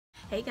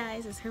Hey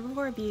guys, it's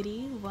Herbivore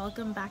Beauty.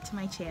 Welcome back to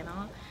my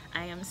channel.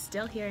 I am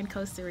still here in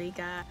Costa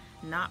Rica,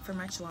 not for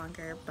much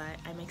longer, but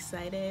I'm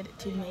excited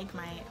to make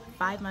my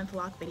 5-month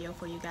lock video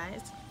for you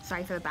guys.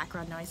 Sorry for the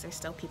background noise, there's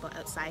still people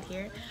outside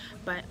here,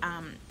 but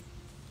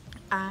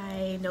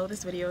I know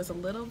this video is a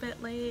little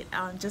bit late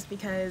just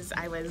because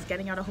I was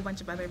getting out a whole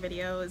bunch of other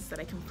videos that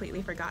I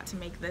completely forgot to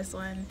make this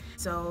one.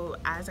 So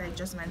as I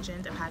just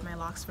mentioned, I've had my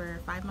locks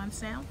for 5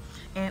 months now,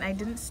 and I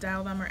didn't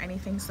style them or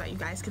anything so that you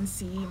guys can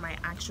see my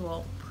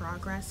actual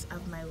progress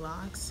of my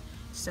locks.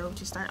 So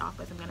to start off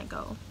with, I'm gonna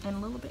go in a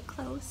little bit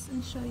close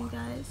and show you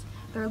guys.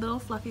 They're a little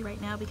fluffy right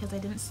now because I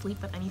didn't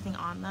sleep with anything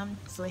on them,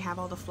 so they have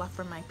all the fluff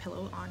from my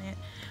pillow on it.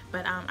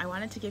 But I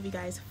wanted to give you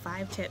guys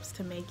 5 tips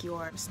to make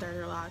your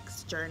starter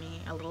locks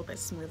journey a little bit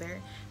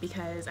smoother,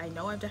 because I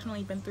know I've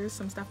definitely been through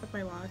some stuff with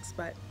my locks,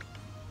 but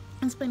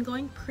it's been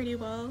going pretty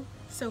well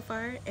so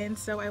far, and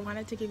so I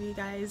wanted to give you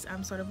guys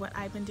sort of what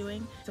I've been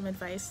doing, some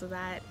advice so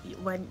that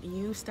when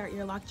you start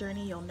your lock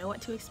journey, you'll know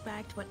what to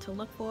expect, what to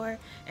look for,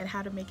 and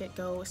how to make it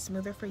go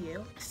smoother for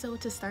you. So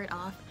to start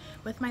off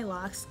with my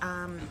locks,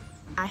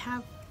 I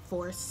have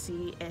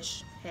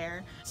 4C-ish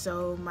hair,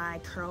 so my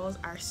curls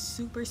are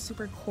super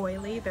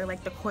coily. They're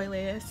like the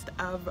coiliest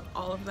of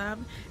all of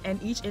them,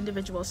 and each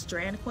individual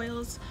strand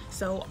coils,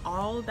 so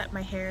all that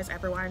my hair has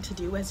ever wanted to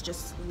do is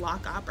just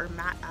lock up or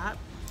mat up.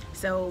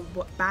 So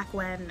back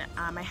when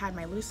I had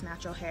my loose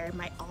natural hair,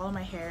 all of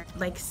my hair,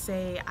 like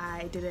say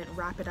I didn't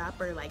wrap it up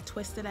or like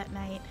twist it at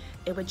night,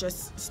 it would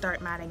just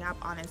start matting up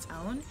on its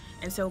own,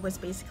 and so it was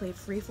basically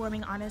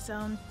free-forming on its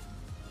own,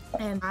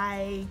 and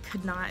I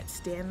could not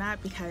stand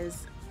that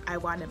because I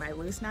wanted my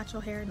loose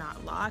natural hair,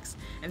 not locks.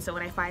 And so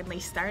when I finally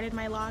started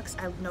my locks,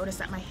 I noticed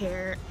that my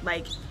hair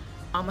like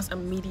almost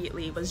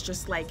immediately was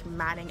just like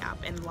matting up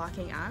and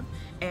locking up,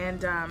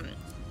 and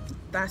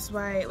that's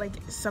why like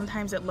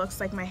sometimes it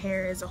looks like my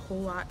hair is a whole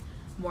lot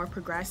more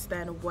progressed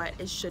than what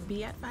it should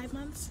be at 5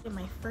 months. And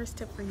my first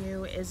tip for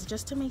you is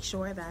just to make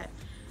sure that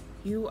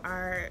you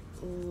are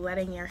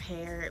letting your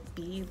hair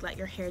be, let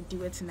your hair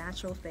do its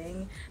natural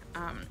thing.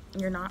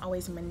 You're not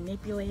always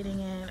manipulating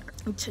it,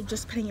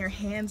 just putting your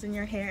hands in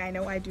your hair. I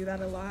know I do that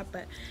a lot,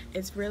 but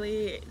it's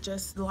really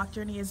just, the lock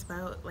journey is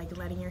about like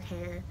letting your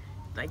hair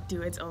like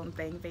do its own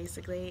thing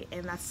basically,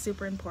 and that's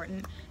super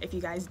important if you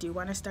guys do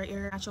want to start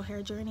your natural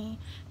hair journey.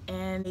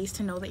 And ways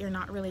to know that you're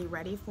not really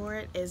ready for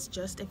it is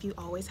just if you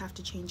always have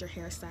to change your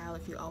hairstyle,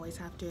 if you always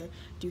have to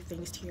do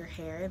things to your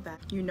hair that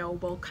you know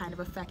will kind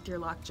of affect your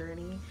lock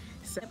journey.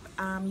 So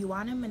you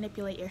want to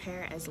manipulate your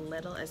hair as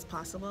little as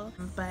possible,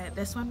 but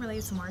this one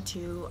relates more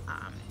to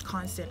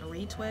constant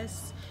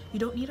retwists. You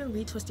don't need to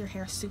retwist your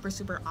hair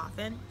super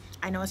often.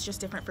 I know it's just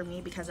different for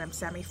me because I'm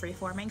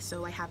semi-free-forming,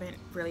 so I haven't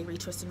really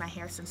retwisted my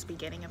hair since the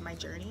beginning of my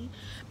journey.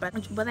 But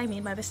what I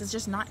mean by this is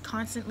just not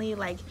constantly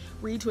like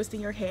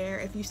retwisting your hair.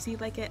 If you see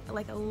like it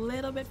like a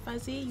little bit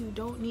fuzzy, you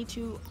don't need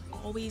to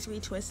always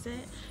retwist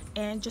it,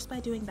 and just by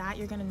doing that,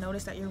 you're gonna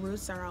notice that your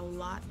roots are a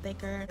lot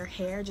thicker, your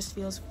hair just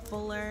feels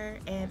fuller,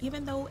 and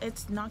even though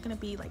it's not gonna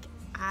be like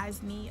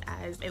as neat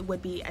as it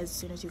would be as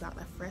soon as you got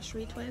the fresh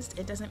retwist,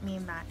 it doesn't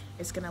mean that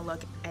it's gonna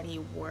look any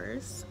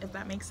worse, if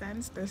that makes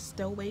sense. There's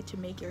still a way to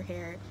make your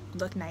hair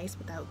look nice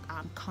without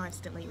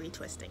constantly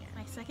retwisting it.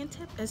 My second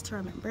tip is to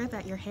remember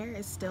that your hair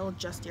is still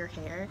just your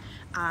hair.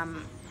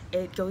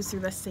 It goes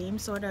through the same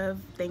sort of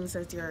things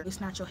as your loose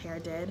natural hair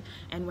did,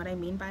 and what I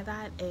mean by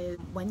that is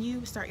when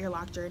you start your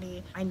lock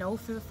journey, I know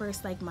for the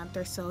first like month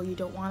or so you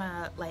don't want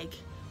to like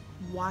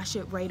wash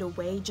it right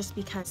away, just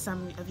because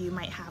some of you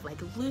might have like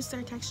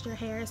looser texture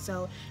hair,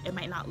 so it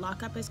might not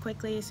lock up as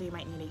quickly, so you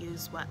might need to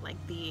use like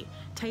the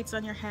tights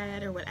on your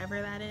head or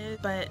whatever that is.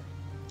 But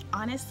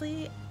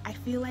honestly, I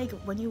feel like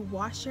when you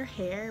wash your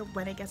hair,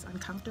 when it gets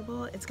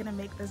uncomfortable, it's gonna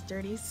make this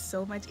journey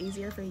so much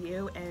easier for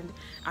you,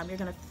 and you're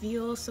gonna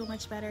feel so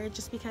much better,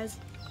 just because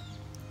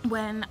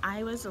when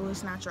I was a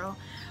loose natural,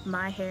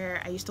 my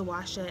hair, I used to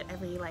wash it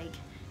every like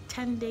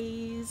 10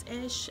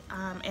 days-ish,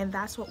 and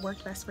that's what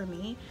worked best for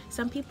me.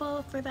 Some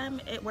people, for them,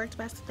 it worked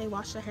best if they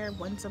wash their hair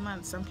once a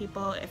month. Some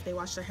people, if they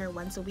wash their hair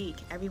once a week.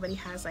 Everybody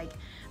has like,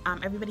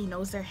 everybody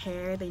knows their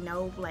hair. They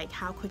know like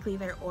how quickly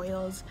their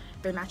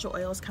natural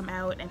oils come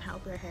out and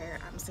help your hair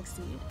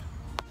succeed.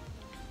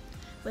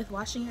 With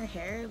washing your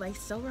hair, like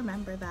still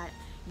remember that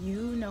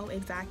you know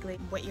exactly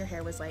what your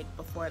hair was like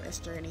before this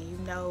journey. You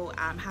know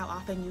how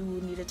often you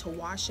needed to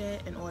wash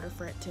it in order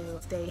for it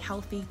to stay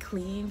healthy,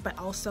 clean, but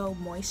also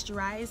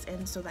moisturized,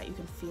 and so that you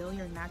can feel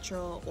your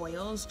natural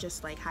oils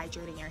just like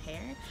hydrating your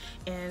hair.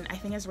 And I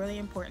think it's really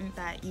important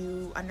that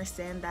you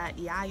understand that,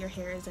 yeah, your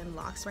hair is in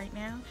locks right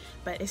now,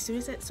 but as soon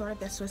as it sort of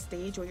gets to a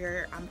stage where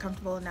you're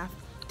comfortable enough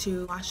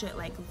to wash it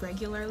like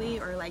regularly,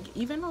 or like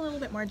even a little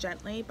bit more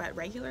gently but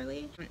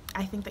regularly,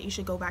 I think that you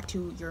should go back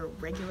to your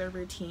regular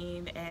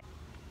routine, and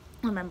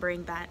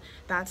remembering that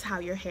that's how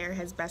your hair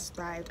has best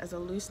thrived as a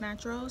loose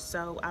natural,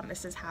 so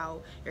this is how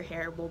your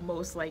hair will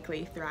most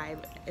likely thrive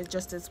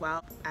just as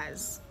well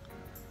as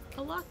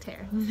a locked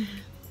hair.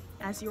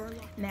 as your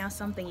lock. Now,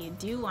 something you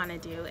do want to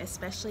do,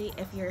 especially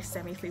if you're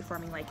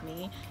semi-free-forming like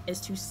me, is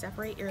to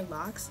separate your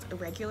locks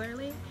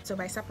regularly. So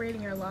by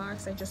separating your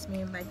locks, I just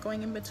mean like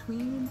going in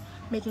between,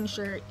 making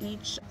sure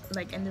each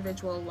like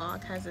individual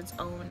lock has its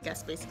own, I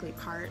guess, basically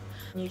part.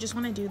 And you just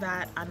want to do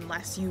that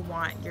unless you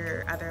want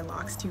your other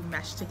locks to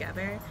mesh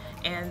together.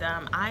 And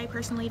I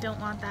personally don't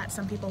want that.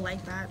 Some people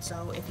like that,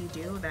 so if you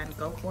do, then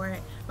go for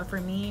it. But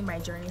for me, my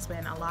journey's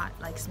been a lot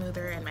like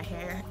smoother, and my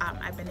hair,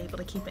 I've been able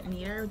to keep it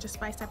neater just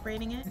by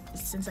separating it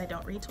since I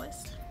don't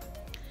retwist.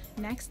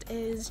 Next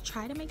is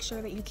try to make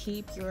sure that you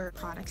keep your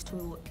products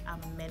to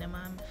a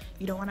minimum.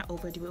 You don't want to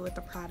overdo it with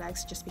the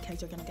products just because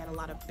you're going to get a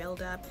lot of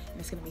buildup and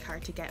it's going to be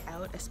hard to get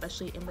out,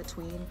 especially in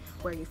between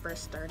where you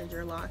first started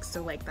your locks.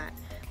 So like that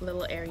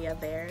little area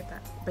there,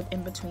 but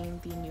in between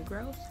the new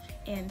growth.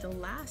 And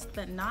last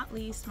but not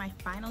least, my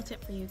final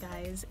tip for you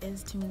guys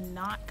is to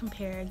not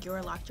compare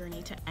your lock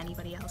journey to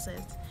anybody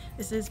else's.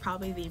 This is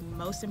probably the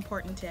most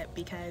important tip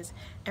because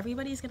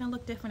everybody's gonna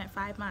look different at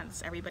 5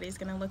 months. Everybody's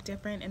gonna look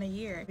different in a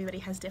year. Everybody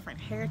has different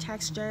hair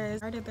textures,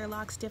 started their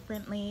locks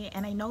differently.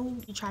 And I know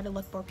you try to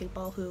look for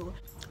people who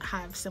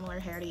have similar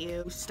hair to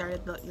you, who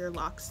started your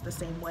locks the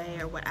same way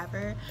or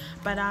whatever.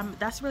 But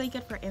that's really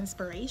good for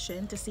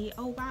inspiration to see,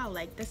 oh wow,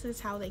 like this is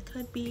how they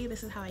could be,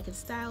 this is how I could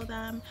style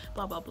them,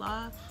 blah, blah,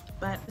 blah.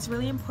 But it's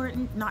really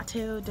important not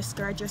to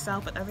discourage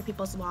yourself with other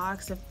people's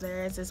locks if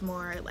theirs is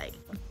more like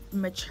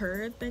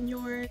matured than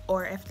yours,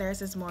 or if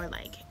theirs is more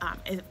like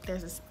if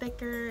theirs is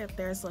thicker, if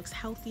theirs looks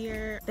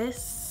healthier.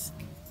 This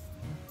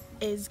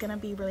is gonna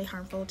be really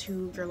harmful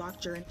to your lock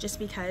journey just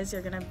because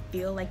you're gonna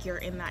feel like you're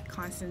in that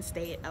constant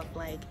state of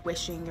like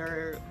wishing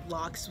your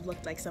locks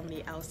looked like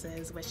somebody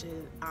else's,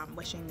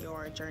 wishing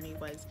your journey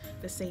was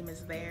the same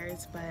as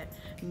theirs. But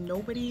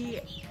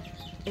nobody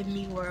in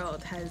the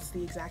world has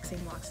the exact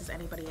same locks as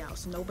anybody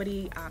else.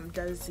 Nobody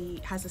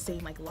has the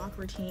same like lock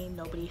routine.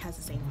 Nobody has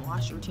the same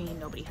wash routine.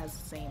 Nobody has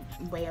the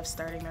same way of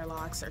starting their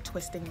locks or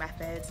twisting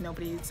methods.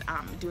 Nobody's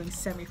doing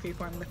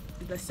semi-freeform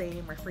the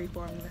same or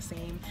freeforming the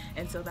same.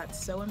 And so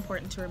that's so important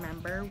to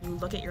remember. You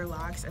look at your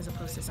locks as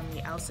opposed to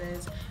somebody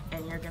else's,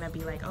 and you're gonna be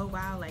like, oh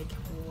wow, like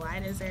why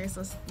does theirs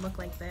look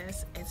like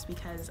this? It's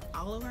because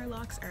all of our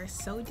locks are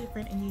so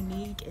different and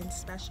unique and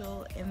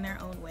special in their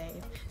own way.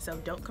 So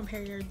don't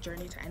compare your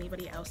journey to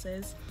anybody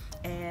else's.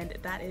 And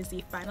that is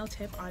the final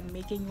tip on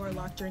making your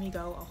lock journey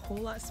go a whole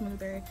lot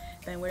smoother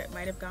than where it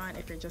might have gone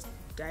if you're just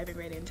diving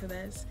right into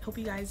this. Hope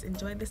you guys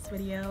enjoyed this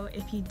video.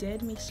 If you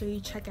did, make sure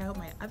you check out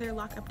my other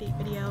lock update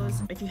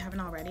videos if you haven't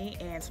already,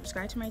 and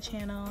subscribe to my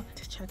channel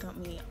to check out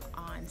me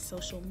on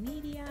social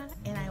media.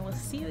 And I will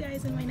see you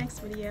guys in my next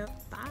video.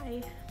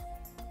 Bye.